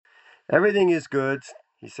Everything is good,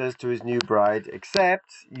 he says to his new bride,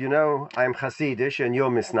 except, I'm Hasidish and you're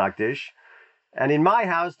Misnagdish, and in my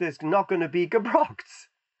house there's not going to be gebrochts.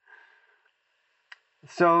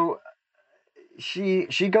 So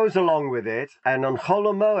she goes along with it, and on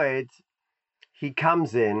Chol Moed, he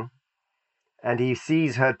comes in and he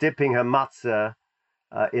sees her dipping her matzah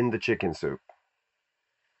in the chicken soup.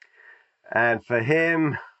 And for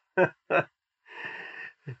him,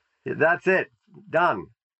 that's it, done.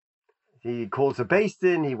 He calls her based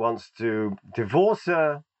in, he wants to divorce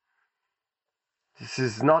her. This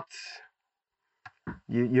is not...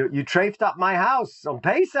 You trafed up my house on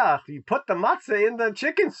Pesach. You put the matzah in the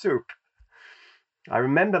chicken soup. I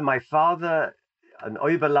remember my father, an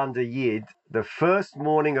Oberlander Yid, the first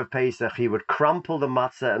morning of Pesach, he would crumple the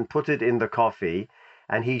matzah and put it in the coffee.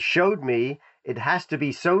 And he showed me it has to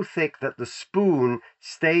be so thick that the spoon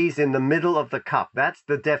stays in the middle of the cup. That's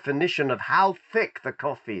the definition of how thick the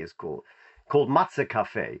coffee is called matzah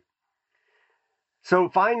cafe. So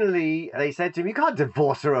finally, they said to him, you can't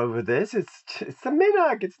divorce her over this. It's a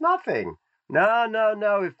minhag. It's nothing. No.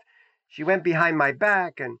 If she went behind my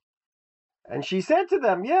back and she said to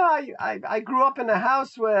them, I grew up in a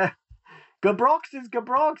house where gebrox is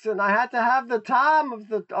gebrox, and I had to have the tam of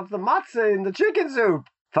the matzah in the chicken soup.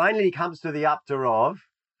 Finally, he comes to the Aptarov,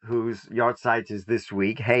 whose yahrzeit is this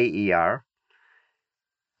week, Hey Iyar,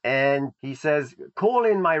 and he says, call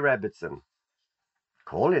in my Rebbitzin.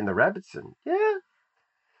 Call in the Rebbitzin? Yeah.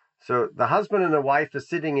 So the husband and the wife are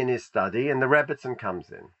sitting in his study, and the Rebbitzin comes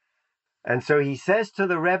in. And so he says to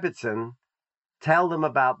the Rebbitzin, tell them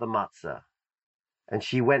about the matzah. And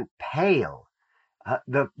she went pale.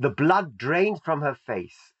 The blood drained from her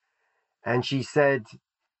face. And she said,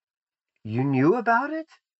 you knew about it?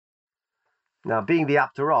 Now, being the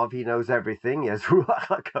Aptarov, he knows everything. He has Ruach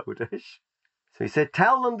HaKodesh. So he said,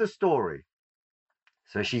 tell them the story.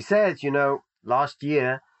 So she says, last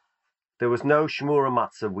year, there was no Shmura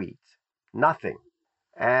matzah wheat. Nothing.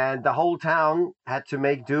 And the whole town had to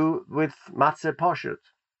make do with matzah poshut.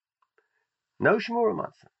 No Shmura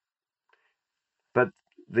matzah. But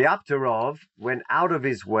the Aptarov went out of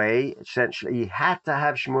his way. Essentially, he had to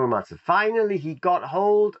have Shmura matzah. Finally, he got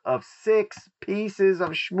hold of 6 pieces of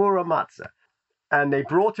Shmura matzah. And they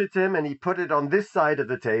brought it to him, and he put it on this side of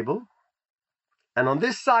the table. And on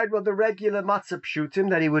this side were the regular matzah pshutim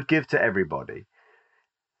that he would give to everybody.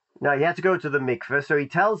 Now, he had to go to the mikveh, so he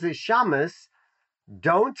tells his shamas,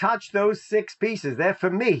 don't touch those 6 pieces. They're for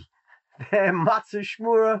me. They're matzah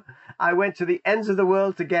shmura. I went to the ends of the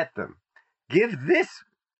world to get them. Give this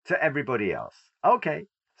to everybody else. Okay.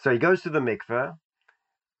 So he goes to the mikveh,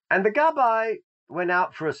 and the gabbai went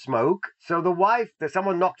out for a smoke. So the wife,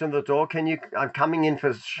 someone knocked on the door. I'm coming in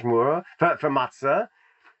for shmura, for matzah.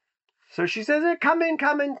 So she says, come in.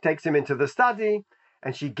 Takes him into the study,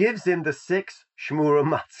 and she gives him the 6 shmura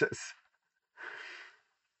matzahs.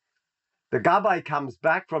 The gabbai comes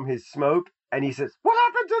back from his smoke, and he says, what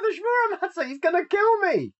happened to the shmura matzah? He's going to kill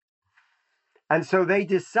me. And so they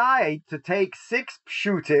decide to take 6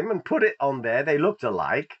 pshutim and put it on there. They looked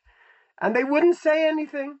alike, and they wouldn't say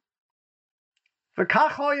anything.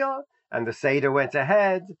 V'kachoya, and the Seder went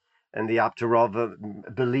ahead, and the Aptarov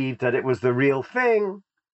believed that it was the real thing.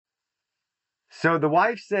 So the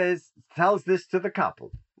wife tells this to the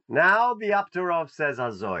couple. Now the Aptarov says,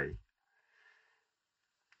 Azoy,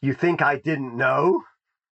 you think I didn't know?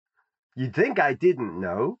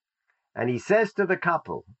 And he says to the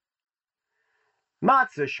couple,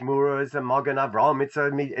 Matzah shmura is a Magen Avram.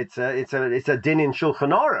 It's a din in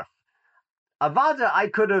Shulchan Aruch. Avada, I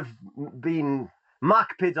could have been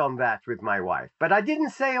makpid on that with my wife, but I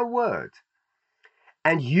didn't say a word.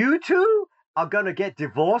 And you two are going to get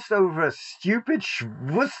divorced over a stupid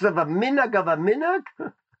shvus of a minhag.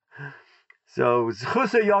 So,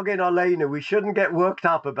 zchusa yogin aleinu, we shouldn't get worked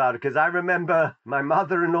up about it, because I remember my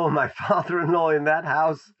mother-in-law, my father-in-law in that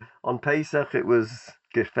house on Pesach, it was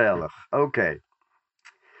gefährlich. Okay.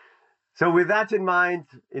 So with that in mind,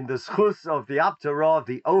 in the schus of the Aptarov,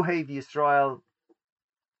 the Ohev Yisrael,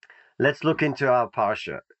 let's look into our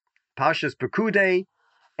parsha. Parsha's Pekudei,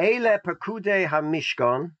 Eile Pekudei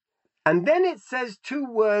HaMishkan, and then it says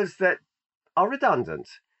 2 words that are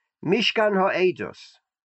redundant. Mishkan HaEdos.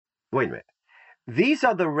 Wait a minute. These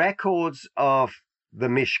are the records of the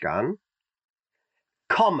Mishkan,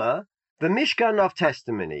 comma, the Mishkan of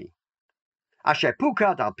testimony. Asher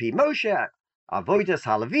Pukad al Pi Moshe, Avodas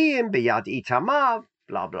Halavim, Biyad Itamar,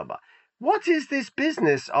 blah, blah, blah. What is this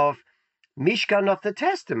business of Mishkan of the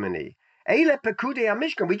testimony? Eile Pekudei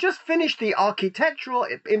HaMishkan. We just finished the architectural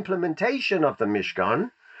implementation of the Mishkan.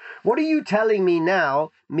 What are you telling me now,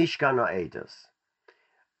 Mishkan HaEdos?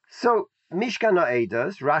 So Mishkan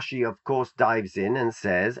Eidos, Rashi of course dives in and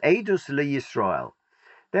says, Eidos LeYisrael.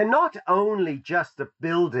 They're not only just a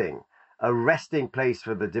building, a resting place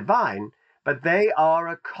for the divine, but they are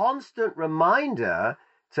a constant reminder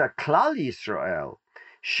to Klal Yisrael,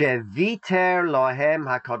 Sheviter Lohem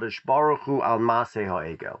HaKadosh Baruch Hu al Maseh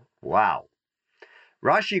HaEgel. Wow.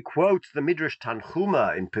 Rashi quotes the Midrash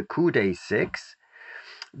Tanchuma in Pekudei 6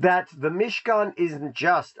 that the Mishkan isn't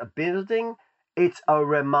just a building, it's a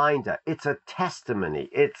reminder, it's a testimony,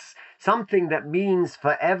 it's something that means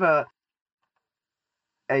forever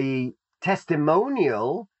a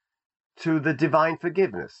testimonial to the divine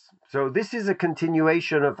forgiveness. So this is a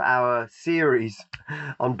continuation of our series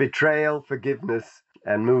on betrayal, forgiveness,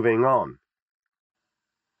 and moving on.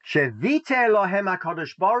 That the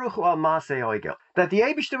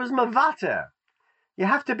Eibishter was mavater. You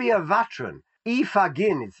have to be a vatran.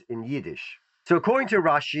 Ifagin is in Yiddish. So according to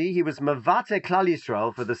Rashi, he was mavater Klal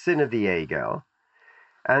Yisrael for the sin of the Egel,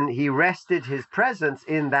 and he rested his presence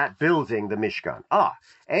in that building, the Mishkan. Eile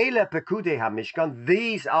Pekudei HaMishkan,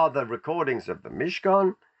 these are the recordings of the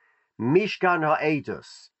Mishkan, Mishkan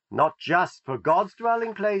HaEdos, not just for God's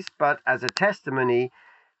dwelling place, but as a testimony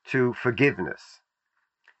to forgiveness.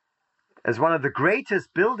 As one of the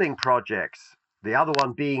greatest building projects, the other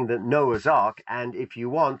one being the Noah's Ark, and if you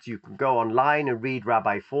want, you can go online and read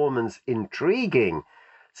Rabbi Foreman's intriguing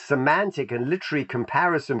semantic and literary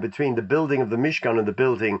comparison between the building of the Mishkan and the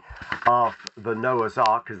building of the Noah's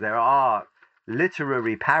Ark, because there are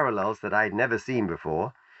literary parallels that I'd never seen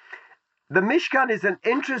before. The Mishkan is an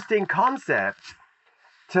interesting concept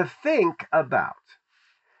to think about.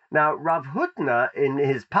 Now, Rav Hutner, in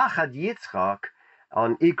his Pachad Yitzchak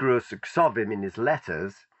on Igrus Ksovim in his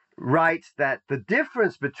letters, writes that the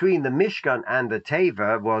difference between the Mishkan and the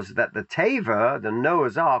Teva was that the Teva, the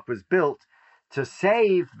Noah's Ark, was built to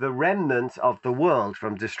save the remnants of the world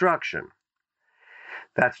from destruction.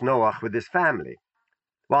 That's Noach with his family.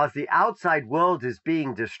 Whilst the outside world is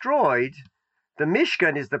being destroyed, the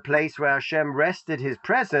Mishkan is the place where Hashem rested his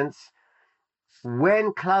presence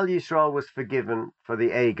when Klal Yisrael was forgiven for the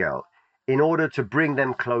Egel, in order to bring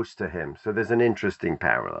them close to him. So there's an interesting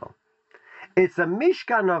parallel. It's a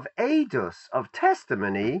Mishkan of Eidos, of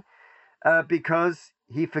testimony, because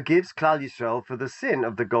he forgives Klal Yisrael for the sin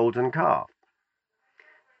of the golden calf.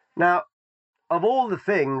 Now, of all the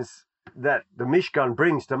things that the Mishkan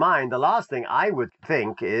brings to mind, the last thing I would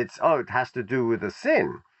think is, it has to do with a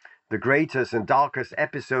sin, the greatest and darkest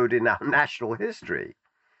episode in our national history.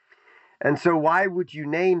 And so why would you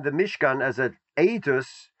name the Mishkan as an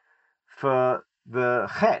Eidos for the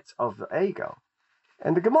Chet of the Egel?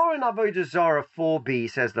 And the Gemara in Avodah Zarah 4b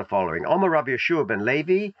says the following: Omer Rabbi Yeshua ben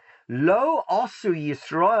Levi, Lo osu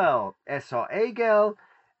Yisrael es ha'egel,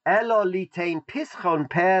 elo litein pischon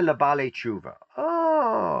per lebale tshuva.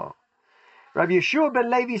 Rabbi Yeshua ben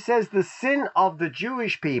Levi says the sin of the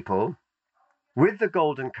Jewish people with the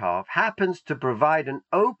golden calf happens to provide an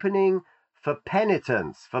opening for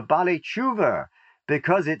penitence, for bale tshuva,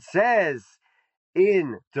 because it says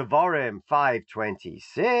in Devarim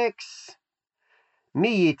 5:26,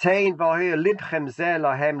 Mi yitain v'ahir libchem zeh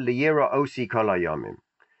lahem liyira osi kol hayomim.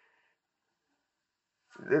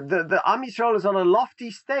 The Am Yisrael is on a lofty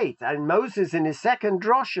state, and Moses in his second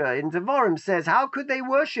drosha in Devarim says, how could they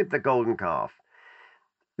worship the golden calf?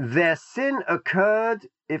 Their sin occurred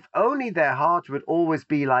if only their heart would always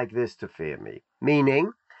be like this to fear me.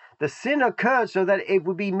 Meaning, the sin occurred so that it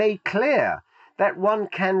would be made clear that one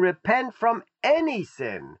can repent from any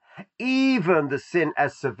sin, even the sin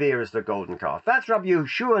as severe as the golden calf. That's Rabbi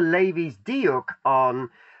Yehoshua Levi's diuk on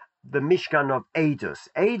the Mishkan of Eidos.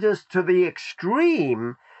 Eidos to the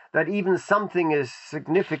extreme that even something as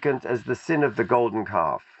significant as the sin of the golden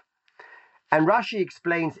calf. And Rashi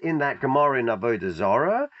explains in that Gemara in Avodah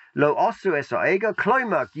Zarah, Lo osu es ha'egel,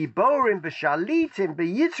 kloimer, giborim v'shalitim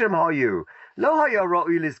b'yitzrim hayu, lo haya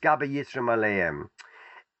ro'u lizgabe yitzrim aleim.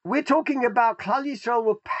 We're talking about Klal Yisrael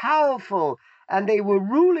were powerful and they were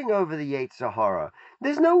ruling over the Yetzer Hara.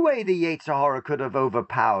 There's no way the Yetzer Hara could have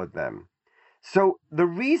overpowered them. So the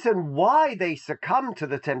reason why they succumbed to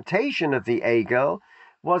the temptation of the Egel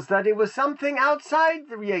was that it was something outside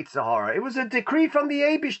the Yetzer Hara. It was a decree from the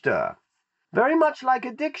Eibishter. Very much like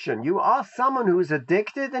addiction. You ask someone who is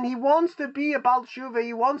addicted and he wants to be a Baal Tshuva,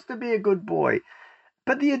 he wants to be a good boy,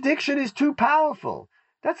 but the addiction is too powerful.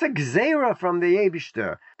 That's a gzeira from the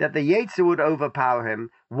Eibishter, that the Yetzer would overpower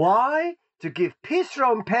him. Why? To give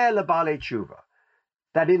Pisron Per LeBalei Tshuva.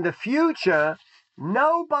 That in the future,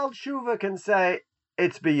 no Baal Tshuva can say,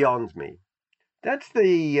 it's beyond me. That's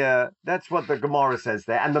what the Gemara says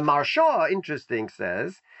there. And the Marsha, interesting,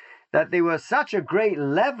 says that they were such a great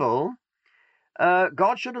level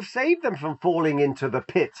God should have saved them from falling into the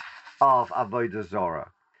pit of Avodah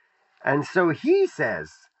Zorah. And so he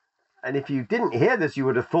says, and if you didn't hear this, you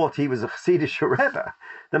would have thought he was a Chassidish Rebbe.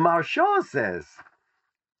 The Maharsha says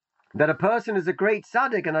that a person is a great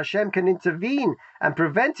tzaddik and Hashem can intervene and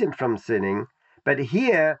prevent him from sinning. But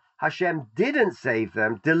here, Hashem didn't save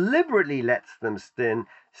them, deliberately lets them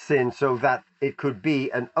sin so that it could be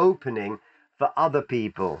an opening for other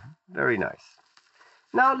people. Very nice.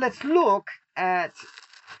 Now let's look at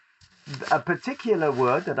a particular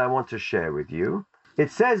word that I want to share with you. It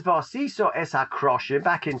says, Vasiso es hakroshim,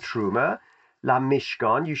 back in Truma, la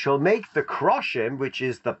Mishkan, you shall make the kroshim, which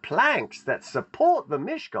is the planks that support the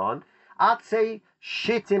Mishkan, atse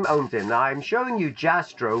shittim omdim. Now I'm showing you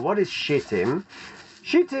Jastro. What is shittim?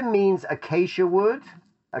 Shittim means acacia wood,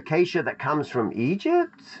 acacia that comes from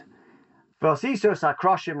Egypt. Vasiso es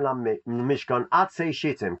hakroshim la Mishkan, atse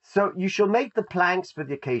shittim. So you shall make the planks for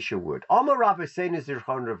the acacia wood. Amar Rabbi Seinu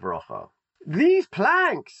Zichron Levracha. These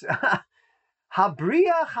planks,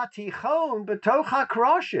 Habriya Chatichon B'toch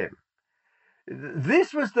HaKroshim.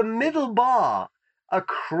 This was the middle bar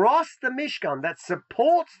across the Mishkan that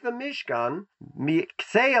supports the Mishkan,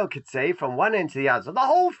 Mikseo Kitsei, from one end to the other. So the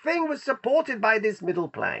whole thing was supported by this middle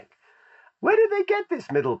plank. Where did they get this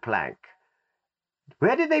middle plank?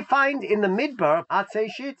 Where did they find in the Midbar Atzei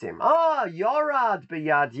Shittim? Yorad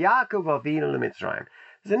B'yad Yaakov Avinu L'Mitzrayim.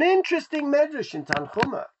 There's an interesting medrash in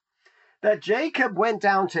Tanchuma that Jacob went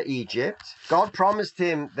down to Egypt. God promised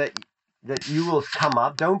him that you will come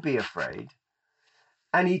up, don't be afraid.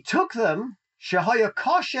 And he took them, because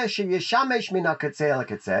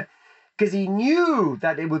he knew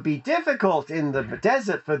that it would be difficult in the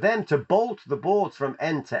desert for them to bolt the boards from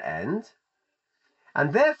end to end.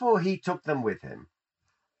 And therefore he took them with him.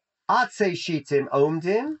 Atse shitim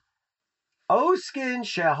omdim, oskin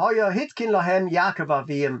shehoya hitkin lohem Yaakov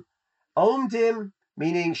avim, omdim,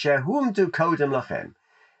 meaning shehumdu kodem lachem,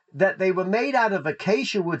 that they were made out of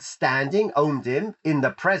acacia wood standing, omdim, in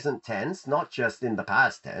the present tense, not just in the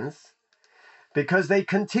past tense, because they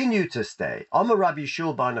continue to stay. Amar Rabbi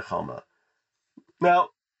Shul bar Nechama.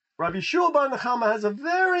 Now, Rabbi Shul bar Nechama has a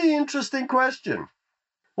very interesting question.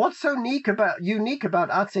 What's so unique about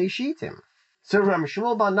Atzei Shittim? So Rabbi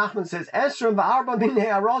Shul bar Nachman says, Esrim v'arba minei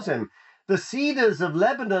arozim, the cedars of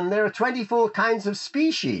Lebanon, there are 24 kinds of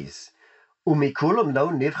species. Umikulam no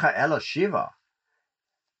nivcha ela shiva.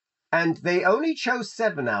 And they only chose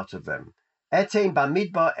 7 out of them. Etein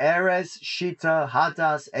bamidbar, Erez, Shita,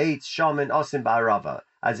 Hadas, Eitz, Shomin, Osim ba'arava,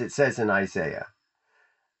 as it says in Isaiah.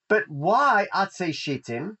 But why Atzei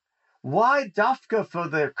Shittim? Why dafka for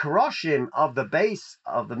the kroshim of the base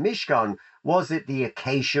of the Mishkan? Was it the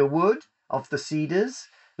acacia wood of the cedars?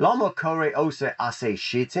 Lama kore ose Atzei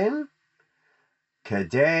Shittim?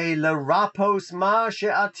 Kedei lerapos ma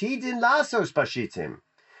she'atidin lasos bashittim.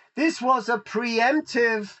 This was a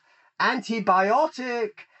preemptive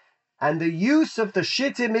antibiotic, and the use of the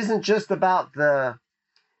shittim isn't just about the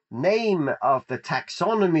name of the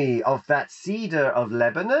taxonomy of that cedar of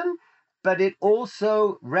Lebanon, but it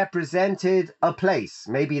also represented a place.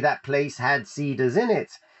 Maybe that place had cedars in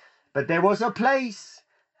it, but there was a place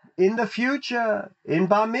in the future, in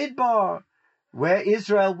Bamidbar, where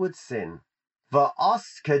Israel would sin. I'm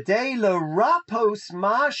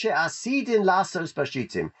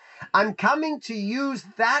coming to use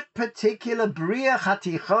that particular Bria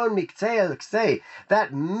Chatichon Miktei,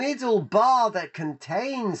 that middle bar that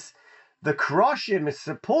contains the kroshim, it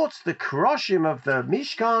supports the kroshim of the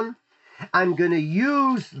Mishkan. I'm going to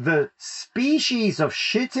use the species of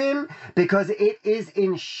shittim because it is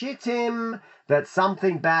in shittim that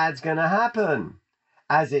something bad's going to happen.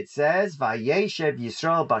 As it says, Vayeshev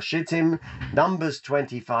Yisrael Bashittim, Numbers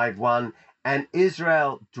 25:1, and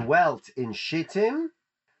Israel dwelt in Shittim.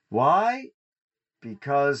 Why?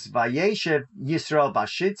 Because Vayeshev Yisrael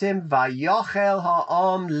Bashittim, Vayochel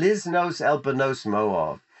Ha'am Liznos El Benos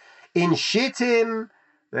Moav. In Shittim,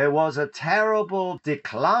 there was a terrible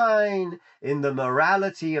decline in the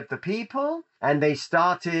morality of the people, and they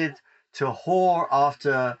started to whore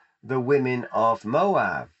after the women of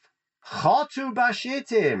Moab. Chotu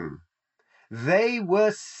bashittim. They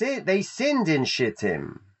sinned in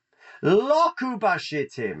Shittim. Loku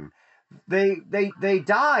bashittim. They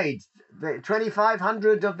died.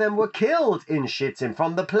 2,500 of them were killed in Shittim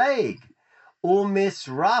from the plague.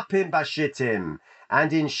 Umisrapim bashittim.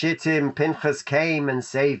 And in Shittim, Pinchas came and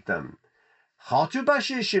saved them. Chotu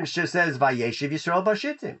bashishim, she says, Vayeshiv Yisrael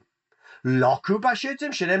bashittim. Loku bashittim,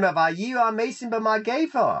 shenema vayiyu amesim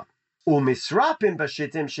b'magefa. Umisrapim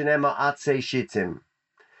b'shittim shenema atzei shittim.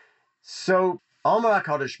 So Amar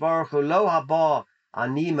HaKadosh Baruch Hu lo haba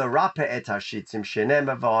Ani merape et hashitim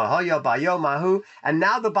shenema v'ahoyo bayom ahu. And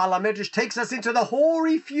now the Baal HaMedrash takes us into the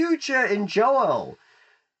hoary future in Joel.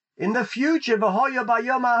 In the future, v'ahoyo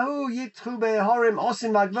bayom ahu yitchu behorim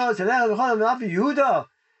osim v'agvos eleh v'cholim avi Yehuda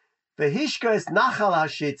v'hishkos nachal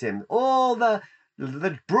hashitim. All the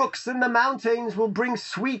brooks and the mountains will bring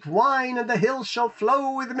sweet wine, and the hills shall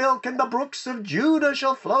flow with milk, and the brooks of Judah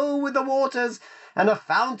shall flow with the waters, and a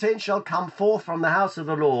fountain shall come forth from the house of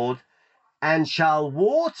the Lord, and shall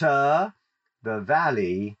water the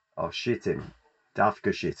valley of Shittim,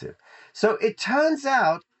 Dafka Shittim. So it turns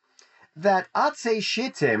out that Atzei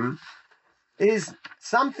Shittim is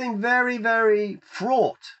something very, very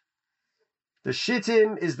fraught. The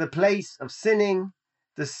Shittim is the place of sinning.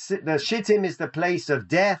 The Shittim is the place of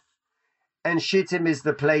death, and Shittim is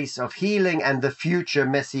the place of healing and the future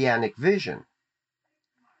messianic vision.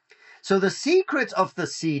 So the secret of the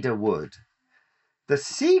cedar wood, the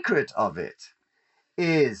secret of it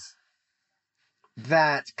is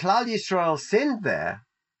that Klal Yisrael sinned there,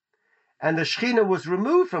 and the Shechina was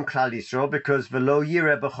removed from Klal Yisrael because v'lo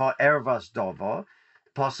yireh b'cha ervas dover,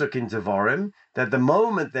 pasuk in Devarim, that the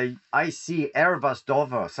moment I see ervas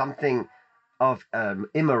dover, something of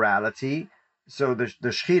immorality, so the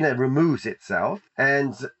Shechina removes itself.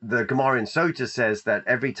 And the Gemara in Sota says that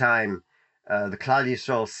every time the Klal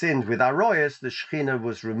Yisrael sinned with Aroyas, the Shechina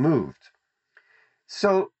was removed.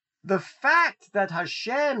 So the fact that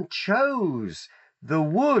Hashem chose the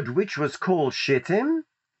wood which was called Shittim,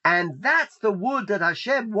 and that's the wood that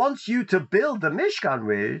Hashem wants you to build the Mishkan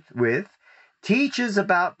with, teaches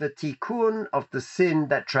about the tikkun of the sin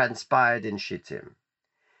that transpired in Shittim.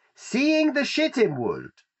 Seeing the Shittim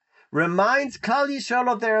wood reminds Klal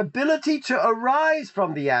Yisrael of their ability to arise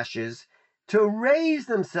from the ashes, to raise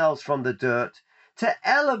themselves from the dirt, to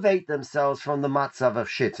elevate themselves from the matzav of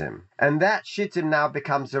Shittim. And that Shittim now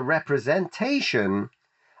becomes a representation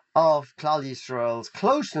of Klal Yisrael's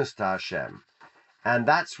closeness to Hashem. And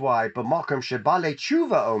that's why B'mokom shebale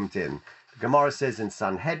tshuva omdim, the Gemara says in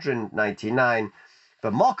Sanhedrin 99,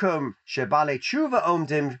 B'mokom shebale tshuva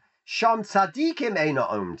omdim, sham tzadikim eina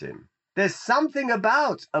omdim. There's something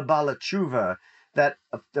about a Bala Tshuva, that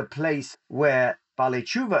the place where Bale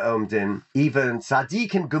Tshuva omdim, even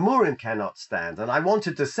tzadikim gemurim cannot stand. And I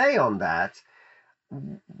wanted to say on that,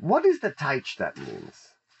 what is the taich that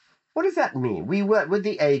means? What does that mean? We work with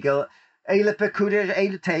the Egel, Eile Pekudesh,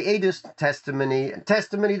 Eidos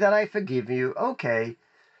testimony that I forgive you. Okay.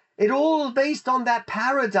 It all based on that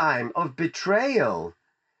paradigm of betrayal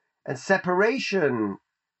and separation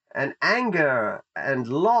and anger and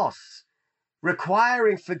loss,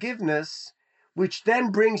 requiring forgiveness, which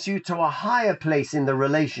then brings you to a higher place in the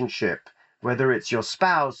relationship, whether it's your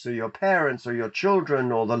spouse or your parents or your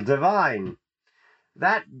children or the divine.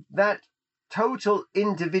 That total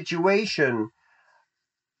individuation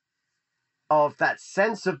of that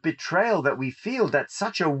sense of betrayal that we feel, that's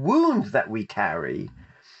such a wound that we carry,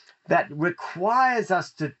 that requires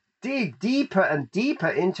us to dig deeper and deeper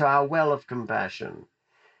into our well of compassion.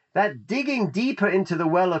 That digging deeper into the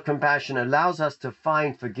well of compassion allows us to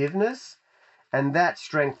find forgiveness, and that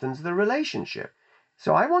strengthens the relationship.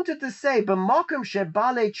 So I wanted to say, B'mokom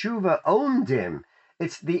shebale tshuva omdim,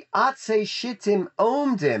 it's the Atzei Shittim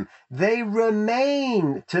omdim. They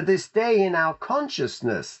remain to this day in our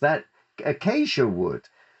consciousness, that acacia wood.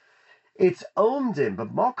 It's omdim,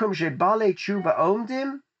 B'mokom shebale tshuva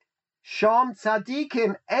omdim, Sham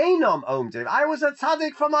tzadikim einom omdim. I was a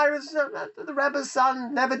tzaddik from the Rebbe's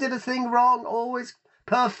son, never did a thing wrong, always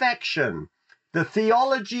perfection. The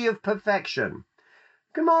theology of perfection.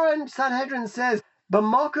 Gemara in Sanhedrin says,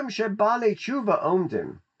 B'mokom shebale tshuva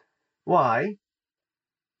omdim. Why?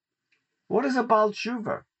 What is a Baal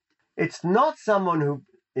Tshuva? It's not someone who,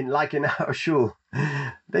 like in our shul,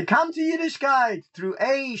 they come to Yiddishkeit through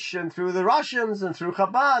Aish and through the Russians and through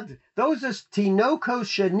Chabad. Those are tinokos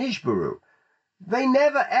shenishbaru. They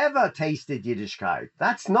never ever tasted Yiddishkeit.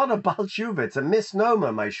 That's not a Baal Tshuva. It's a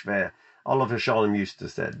misnomer, my shver. Oliver Sholem used to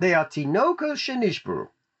say. They are tinokos shenishbaru.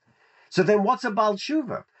 So then what's a Baal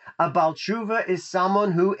Tshuva? A Baal Tshuva is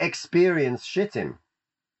someone who experienced Shittim.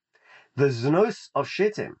 The znus of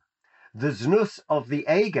Shittim. The znus of the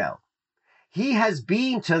Egel. He has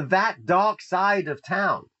been to that dark side of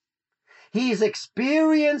town. He has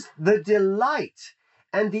experienced the delight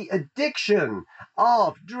and the addiction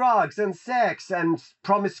of drugs and sex and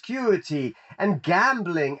promiscuity and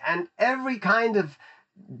gambling and every kind of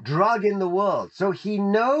drug in the world. So he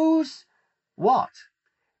knows what?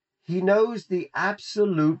 He knows the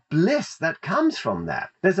absolute bliss that comes from that.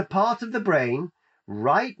 There's a part of the brain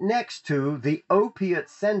right next to the opiate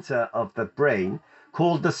center of the brain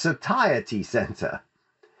called the satiety center,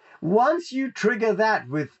 Once you trigger that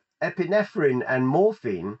with epinephrine and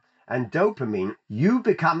morphine and dopamine, you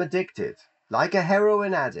become addicted, like a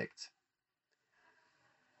heroin addict.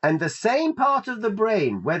 And the same part of the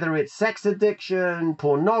brain, whether it's sex addiction,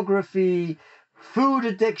 pornography, food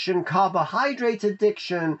addiction, carbohydrate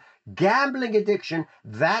addiction, gambling addiction,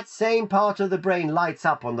 that same part of the brain lights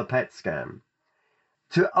up on the PET scan.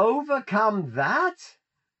 To overcome that,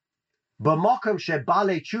 b'mokom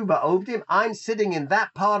shebale tshuva omdim, I'm sitting in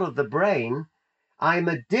that part of the brain. I'm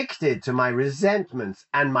addicted to my resentments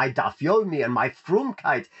and my dafyomi and my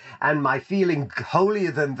frumkeit and my feeling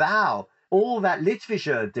holier than thou. All that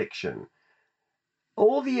Litvischer addiction,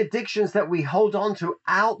 all the addictions that we hold on to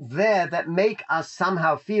out there that make us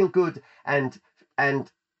somehow feel good and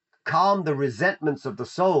calm the resentments of the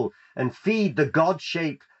soul and feed the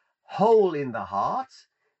God-shaped hole in the heart,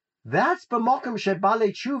 that's b'mokom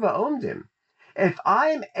shebale tshuva omdim. If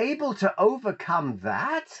I'm able to overcome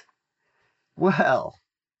that, well,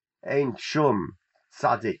 ein shum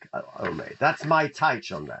tzaddik omer. That's my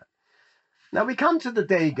taich on that. Now we come to the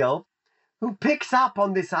Degel, who picks up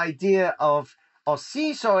on this idea of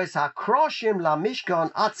osisois hakroshim la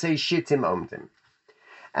mishkan atze shittim omdim.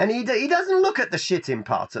 And he doesn't look at the shittim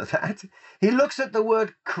part of that. He looks at the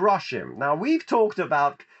word kroshim. Now, we've talked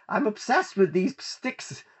about, I'm obsessed with these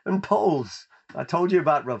sticks and poles. I told you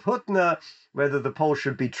about Rav Hutner, whether the pole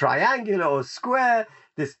should be triangular or square.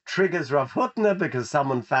 This triggers Rav Hutner because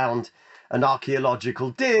someone found an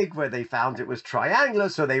archaeological dig where they found it was triangular,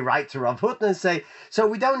 so they write to Rav Hutner and say, so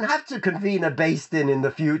we don't have to convene a Beis Din in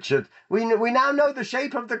the future. We now know the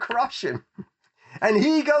shape of the kroshim. And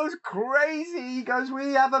he goes crazy. He goes,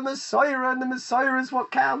 we have a Messiah, and the Messiah is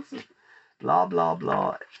what counts. Blah, blah,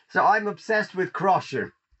 blah. So I'm obsessed with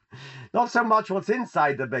kroshim. Not so much what's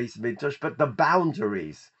inside the Beis Hamikdash, but the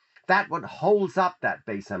boundaries. That what holds up that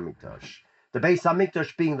Beis Hamikdash. The Beis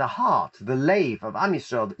Hamikdash being the heart, the lave of Am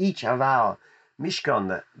Yisrael, each of our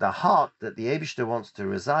Mishkan, the heart that the Eibishter wants to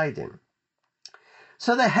reside in.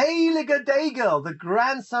 So the Heilige Degel, the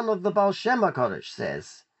grandson of the Baal Shem HaKadosh,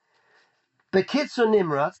 says, Bekitzu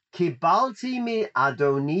Nimrat, kibalti mi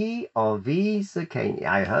Adoni Avi Zakeni.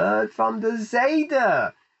 I heard from the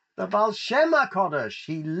Zayda, the Baal Shem HaKadosh.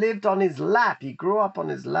 He lived on his lap. He grew up on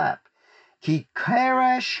his lap. Ki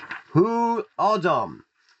keresh hu Adam.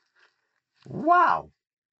 Wow.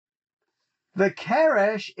 The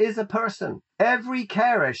keresh is a person. Every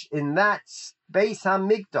keresh in that Beis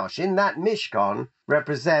HaMikdash, in that Mishkan,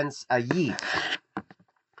 represents a yid.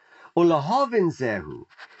 Ulahavin zehu.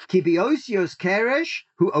 Ki biosios keresh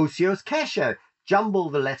hu osios kesher. Jumble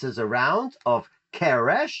the letters around of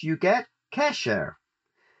keresh, you get kesher.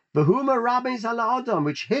 V'huma rabbis ala adam,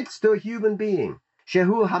 which hits to a human being.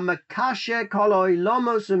 Shehu hamakasher kol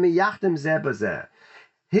oilamos u'miyachtem zeh b'zeh.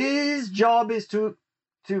 His job is to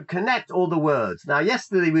connect all the words. Now,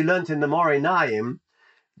 yesterday we learnt in the Moreh Naim,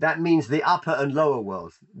 that means the upper and lower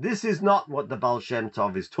worlds. This is not what the Baal Shem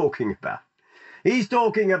Tov is talking about. He's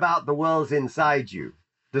talking about the worlds inside you,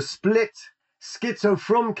 the split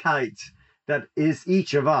schizophrumkeit that is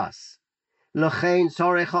each of us. The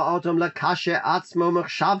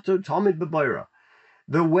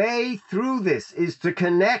way through this is to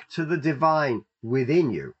connect to the divine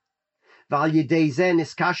within you. By you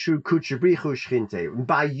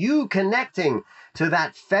connecting to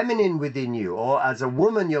that feminine within you, or as a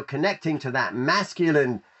woman, you're connecting to that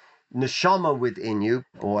masculine neshama within you,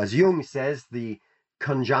 or as Jung says, the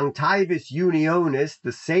conjunctivus unionis,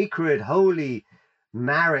 the sacred, holy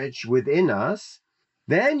marriage within us,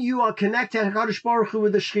 then you are connected to HaKadosh Baruch Hu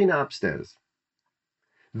with the Shekhinah upstairs.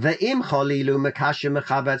 But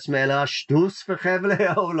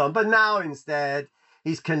now instead,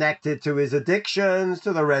 he's connected to his addictions,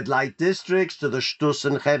 to the red light districts, to the shtus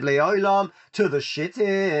and chevlei olam, to the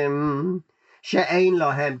shittim, she'ein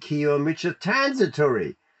lohem kiyum, which are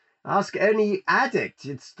transitory. Ask any addict.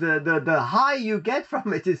 It's the high you get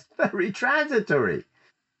from it is very transitory.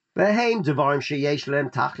 Ve'heim devarim sheyesh lehem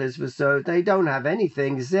tachlis v'so. They don't have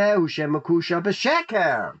anything. Zehu shemakusha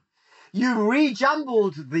b'sheker. You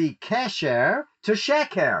rejumbled the kesher to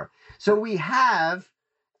sheker. So we have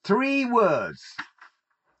three words.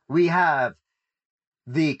 We have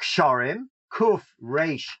the ksharim, kuf,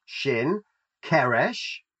 resh, shin,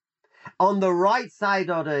 keresh. On the right side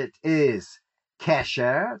of it is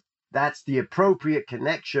kesher. That's the appropriate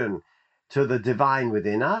connection to the divine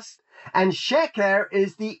within us. And sheker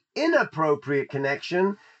is the inappropriate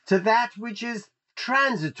connection to that which is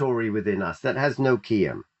transitory within us, that has no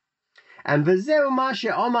kiyum. And v'zeu ma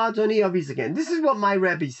she'omar Adoni Avi Zakeni. This is what my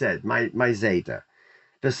Rebbe said, my Zayda.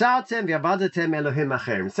 It says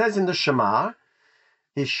in the Shema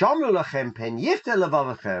Hishamru lachem pen yifte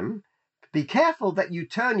levavachem. Be careful that you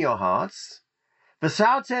turn your hearts.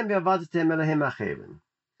 V'sartem v'avadetem Elohim acherim.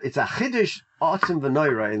 It's a chiddush atzim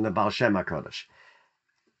v'noira in the Baal Shem HaKadosh.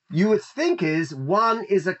 You would think one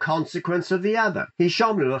is a consequence of the other.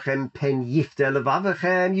 Hishamru lachem pen yifte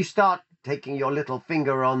levavachem. You start taking your little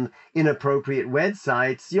finger on inappropriate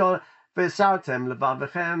websites. Your v'sartem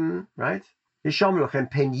levavachem, right? Hishamru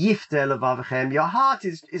lachem pen yifte levavachem. Your heart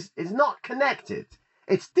is not connected.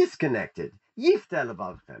 It's disconnected. Yifte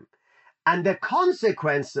levavachem. And the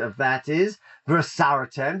consequence of that is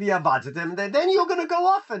v'sartem v'avadetem. Then you're going to go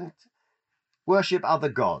off and worship other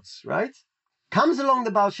gods, right? Comes along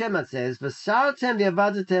the Baal Shem and says v'sartem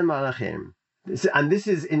v'avadetem alachim. And this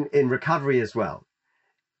is in recovery as well.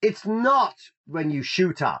 It's not when you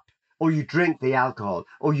shoot up or you drink the alcohol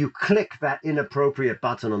or you click that inappropriate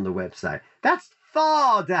button on the website. That's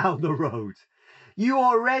far down the road. You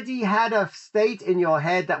already had a state in your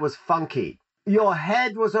head that was funky. Your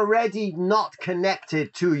head was already not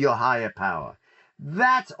connected to your higher power.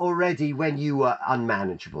 That's already when you were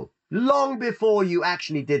unmanageable, long before you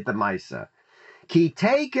actually did the Maisa. Ki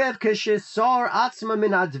tekev k'shesor atzma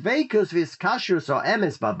min adveikus v'skashrus or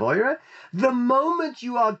emes baboira. The moment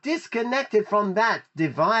you are disconnected from that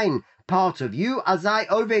divine part of you, azai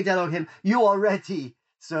oved Elohim, you are already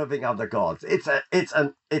serving other gods. It's a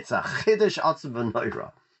chiddush atzma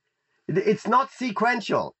v'noira. It's not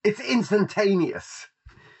sequential. It's instantaneous.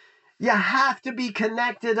 You have to be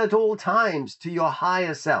connected at all times to your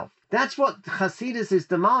higher self. That's what Hasidus is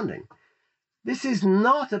demanding. This is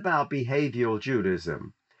not about behavioral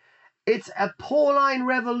Judaism. It's a Pauline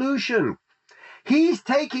revolution. He's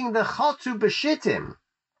taking the Chotu B'Shittim,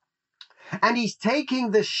 and he's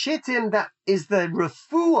taking the Shittim that is the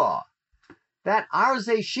Refuah, that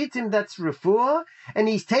Arze Shittim that's Refuah, and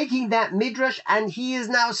he's taking that Midrash and he is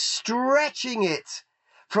now stretching it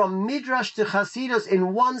from Midrash to Chasidus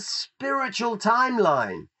in one spiritual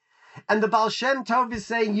timeline. And the Baal Shem Tov is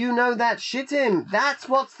saying, you know that Shittim, that's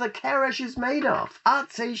what the Keresh is made of,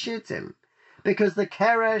 Arze Shittim, because the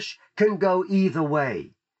Keresh can go either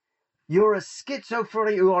way. You're a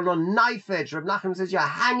schizophrenic, you're on a knife edge. Reb Nachman says you're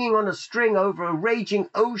hanging on a string over a raging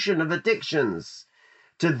ocean of addictions.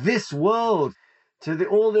 To this world, to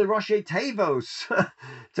all the Roshei Tevos,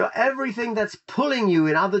 to everything that's pulling you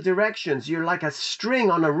in other directions. You're like a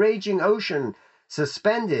string on a raging ocean,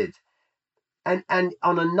 suspended, and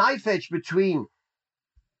on a knife edge between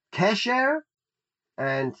Kesher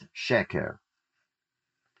and Sheker.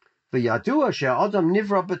 V'yadua she'adam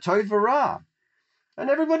nivra b'tov v'ra.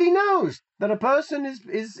 And everybody knows that a person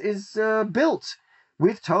is built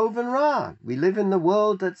with Tov and Ra. We live in the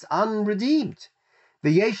world that's unredeemed. The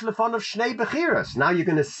Yesh Lefon of Shnei Bechiras. Now you're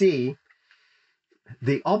going to see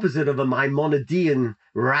the opposite of a Maimonidean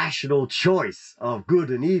rational choice of good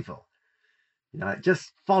and evil.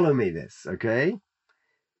 Just follow me this, okay?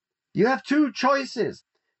 You have two choices.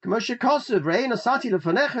 As Moses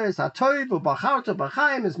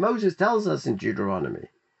tells us in Deuteronomy.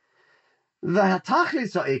 The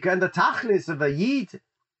Tachlis and the Tachlis of a Yid,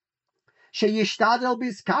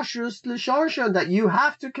 that you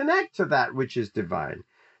have to connect to that which is divine.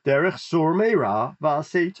 Derech sur meira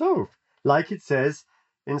v'asei tov. Like it says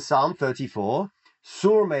in Psalm 34,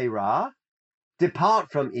 sur meira, depart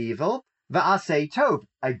from evil, v'asei tov.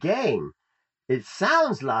 Again, it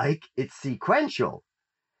sounds like it's sequential.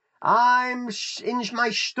 I'm in my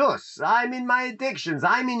shtus, I'm in my addictions,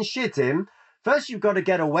 I'm in shittim. First you've got to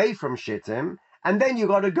get away from shittim, and then you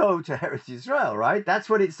got to go to Eretz Yisrael, right? That's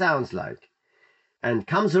what it sounds like. And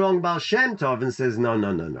comes along Baal Shem Tov and says, no.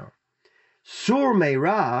 Sur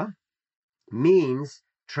Meira means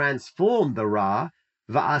transform the Ra,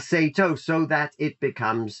 va'asei tov, so that it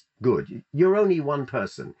becomes good. You're only one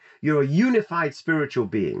person. You're a unified spiritual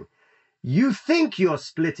being. You think you're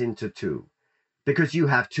split into two because you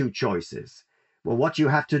have two choices. Well, what you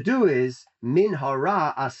have to do is min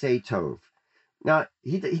hara asei tov. Now,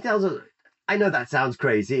 he tells us, I know that sounds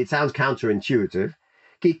crazy. It sounds counterintuitive.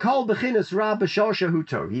 Ki kol bechinas ra b'shoshahu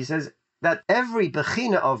tov. He says that every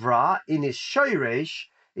bechina of Ra in his shoyresh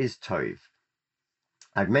is tov.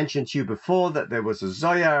 I've mentioned to you before that there was a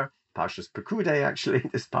Zoyar, Parshas Pekudei actually,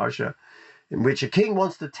 this Parsha, in which a king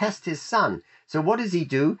wants to test his son. So what does he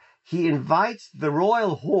do? He invites the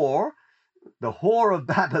royal whore, the whore of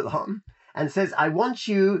Babylon, and says, I want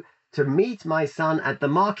you to meet my son at the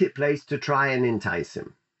marketplace to try and entice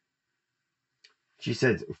him. She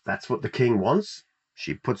said, if that's what the king wants.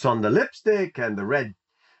 She puts on the lipstick and the red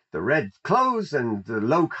clothes and the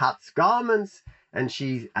low-cut garments, and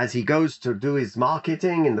she, as he goes to do his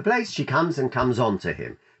marketing in the place, she comes on to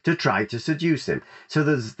him to try to seduce him. So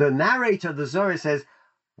the narrator, the Zohar, says,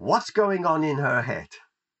 what's going on in her head?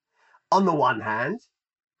 On the one hand,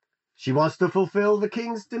 she wants to fulfill the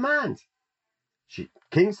king's demand.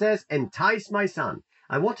 King says, entice my son.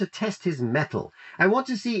 I want to test his mettle. I want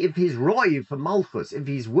to see if he's roy for Malchus, if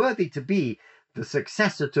he's worthy to be the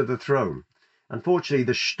successor to the throne. Unfortunately,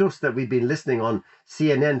 the shtus that we've been listening on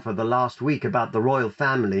CNN for the last week about the royal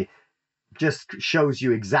family just shows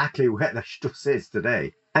you exactly where the shtus is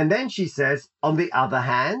today. And then she says, on the other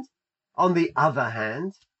hand,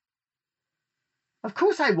 of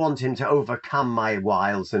course I want him to overcome my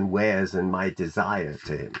wiles and wares and my desire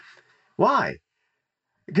to him. Why?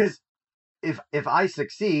 Because if I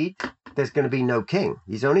succeed, there's going to be no king.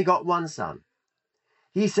 He's only got one son.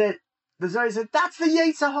 The Zohar said, that's the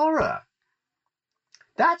Yetzer Hara.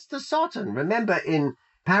 That's the Satan. Remember in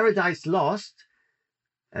Paradise Lost,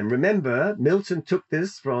 and remember, Milton took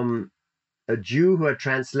this from a Jew who had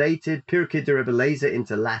translated Pirkei de Rebbe Eliezer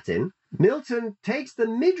into Latin. Milton takes the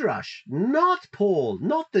Midrash, not Paul,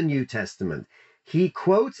 not the New Testament. He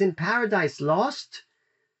quotes in Paradise Lost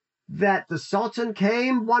that the Satan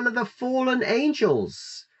came one of the fallen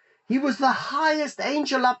angels. He was the highest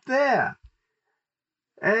angel up there.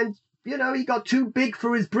 And, he got too big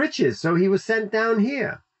for his britches, so he was sent down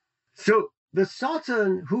here. So the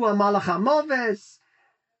Satan, who are Malach HaMoves,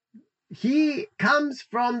 he comes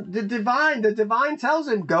from the divine. The divine tells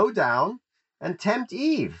him, go down and tempt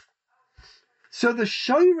Eve. So the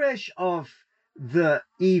shoresh of the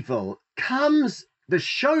evil comes, in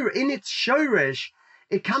its shoresh,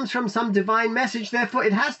 it comes from some divine message, therefore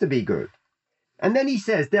it has to be good. And then he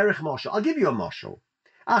says, Derech Moshel, I'll give you a Moshel.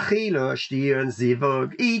 Achilo, shtir, and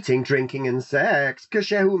zivug, eating, drinking, and sex.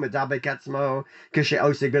 Kashehu medabek atzmo, kashe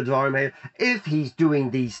oseg bedvarim. If he's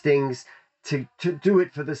doing these things to do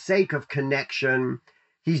it for the sake of connection,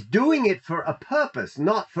 he's doing it for a purpose,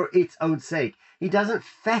 not for its own sake. He doesn't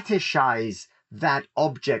fetishize that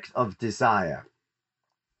object of desire.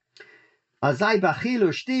 Azai bachilu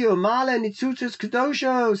shtiu male nitzutus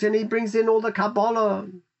kedoshos, and he brings in all the Kabbalah.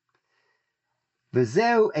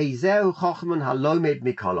 V'zeu eizeu chochman halomed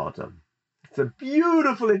mikol adam. It's a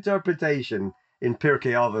beautiful interpretation in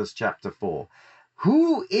Pirkei Avos chapter 4.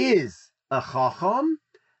 Who is a chacham?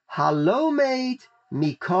 Halomed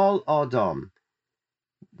mikol adam.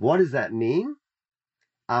 What does that mean?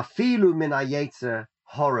 Afilu min hayetzer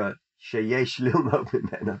hara sheyesh lilmod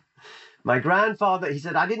mimena. My grandfather, he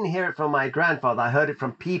said, I didn't hear it from my grandfather. I heard it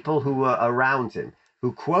from people who were around him,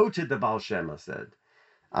 who quoted the Baal Shema, said,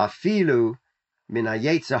 Afilu min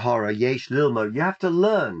hayetzer hara yesh lilmod. You have to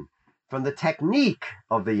learn from the technique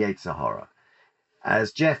of the Yetzer Hara.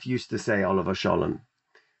 As Jeff used to say, Oliver Sholem,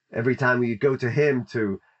 every time we'd go to him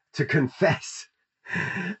to confess,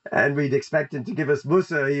 and we'd expect him to give us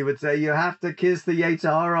mussar, he would say, you have to kiss the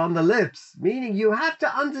Yetzer Hara on the lips, meaning you have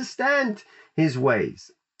to understand his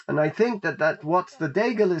ways. And I think that what the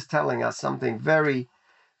Degel is telling us something very,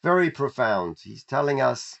 very profound. He's telling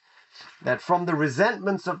us that from the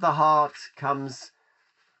resentments of the heart comes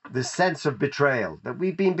the sense of betrayal, that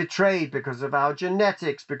we've been betrayed because of our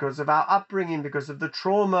genetics, because of our upbringing, because of the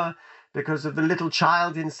trauma, because of the little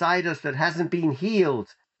child inside us that hasn't been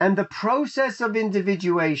healed. And the process of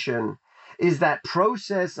individuation is that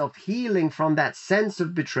process of healing from that sense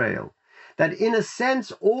of betrayal. That in a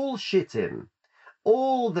sense, all shittim,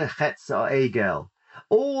 all the chetza egel,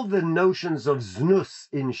 all the notions of znus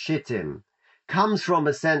in shittim comes from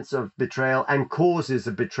a sense of betrayal and causes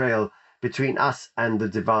a betrayal between us and the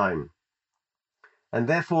divine. And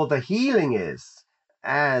therefore the healing is,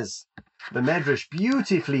 as the Medrash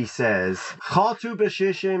beautifully says, chatu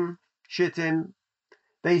b'shishim, shittim,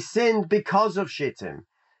 they sinned because of shittim.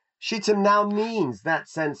 Shittim now means that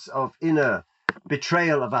sense of inner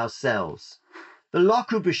betrayal of ourselves. The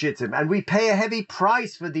loku b'shittim, and we pay a heavy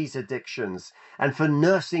price for these addictions and for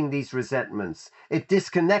nursing these resentments. It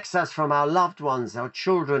disconnects us from our loved ones, our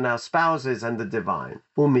children, our spouses, and the divine.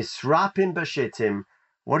 Umisrapim b'shittim,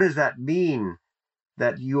 what does that mean?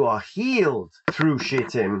 That you are healed through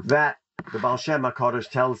shittim. That, the Baal Shem HaKadosh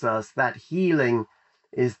tells us, that healing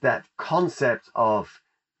is that concept of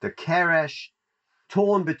the keresh,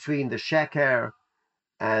 torn between the sheker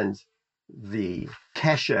and the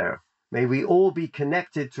kesher. May we all be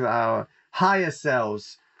connected to our higher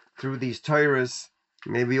selves through these Torahs.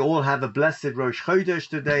 May we all have a blessed Rosh Chodesh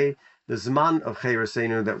today, the Zman of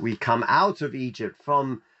Cheresenu, that we come out of Egypt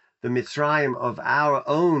from the Mitzrayim of our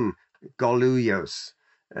own Goluyos,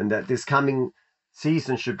 and that this coming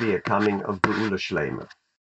season should be a coming of Geula Shlema.